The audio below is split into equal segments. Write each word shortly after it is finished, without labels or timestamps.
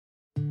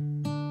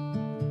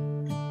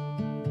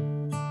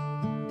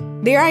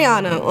Dear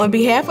Ayana, on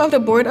behalf of the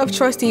Board of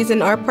Trustees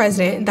and our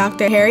President,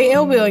 Dr. Harry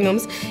L.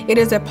 Williams, it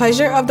is a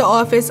pleasure of the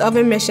Office of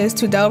Admissions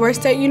to Delaware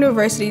State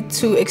University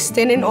to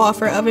extend an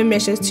offer of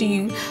admissions to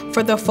you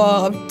for the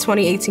fall of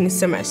 2018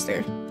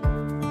 semester.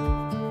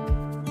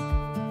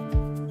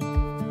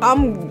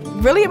 I'm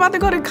really about to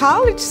go to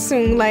college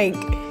soon.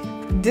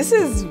 This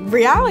is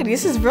reality.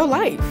 This is real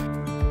life.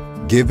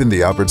 Given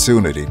the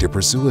opportunity to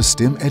pursue a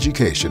STEM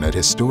education at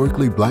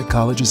historically Black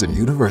colleges and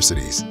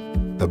universities,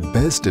 the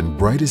best and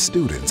brightest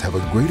students have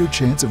a greater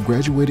chance of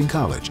graduating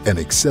college and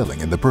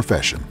excelling in the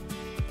profession.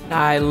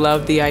 I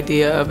love the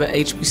idea of an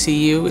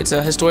HBCU. It's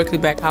a historically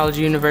Black college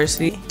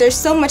university. There's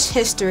so much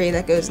history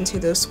that goes into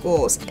those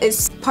schools.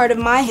 It's part of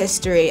my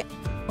history.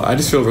 I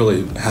just feel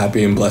really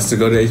happy and blessed to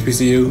go to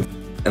HBCU,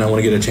 and I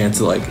want to get a chance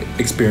to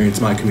experience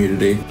my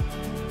community.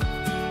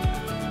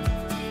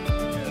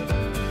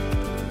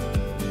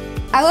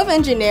 I love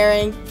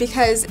engineering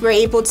because we're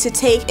able to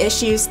take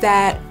issues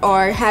that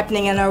are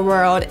happening in our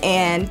world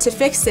and to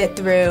fix it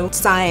through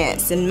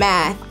science and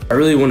math. I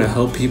really want to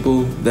help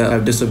people that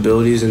have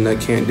disabilities and that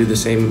can't do the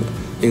same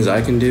things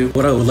I can do.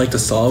 What I would like to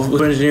solve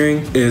with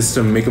engineering is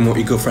to make a more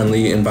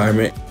eco-friendly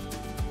environment.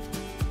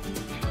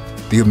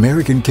 The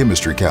American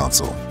Chemistry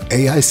Council,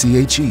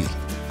 AIChE,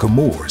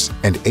 COMORS,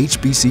 and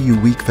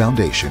HBCU Week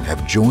Foundation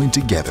have joined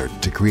together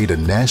to create a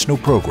national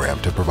program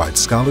to provide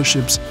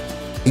scholarships,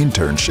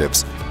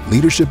 internships,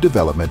 leadership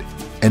development,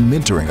 and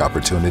mentoring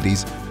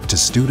opportunities to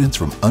students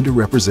from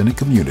underrepresented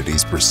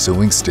communities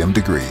pursuing STEM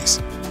degrees.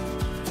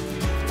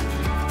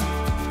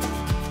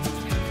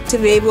 To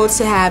be able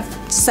to have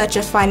such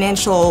a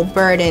financial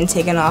burden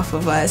taken off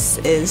of us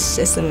is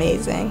just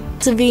amazing.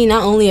 To be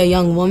not only a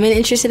young woman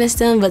interested in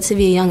STEM, but to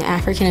be a young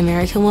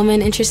African-American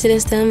woman interested in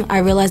STEM, I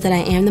realized that I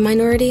am the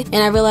minority, and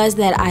I realized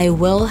that I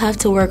will have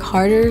to work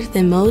harder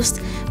than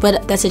most,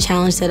 but that's a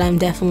challenge that I'm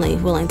definitely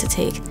willing to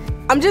take.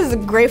 I'm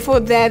just grateful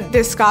that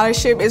this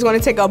scholarship is going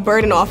to take a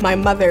burden off my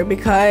mother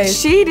because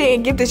she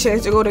didn't get the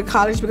chance to go to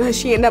college because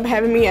she ended up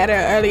having me at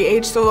an early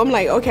age. So I'm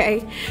like,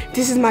 okay,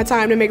 this is my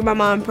time to make my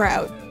mom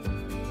proud.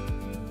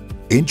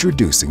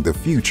 Introducing the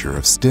Future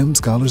of STEM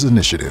Scholars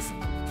Initiative,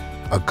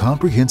 a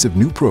comprehensive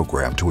new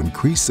program to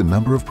increase the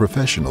number of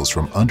professionals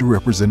from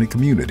underrepresented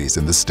communities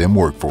in the STEM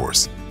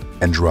workforce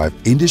and drive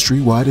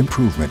industry-wide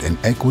improvement in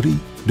equity,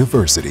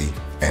 diversity,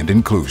 and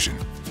inclusion.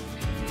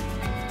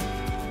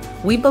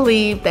 We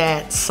believe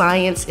that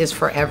science is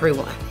for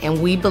everyone,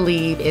 and we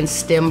believe in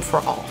STEM for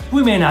all.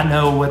 We may not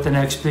know what the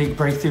next big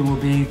breakthrough will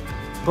be,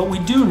 but we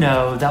do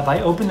know that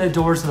by opening the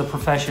doors of the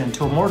profession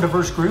to a more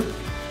diverse group,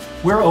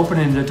 we're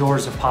opening the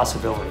doors of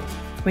possibility.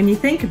 When you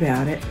think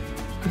about it,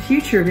 the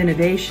future of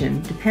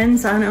innovation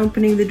depends on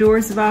opening the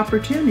doors of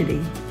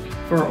opportunity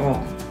for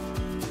all.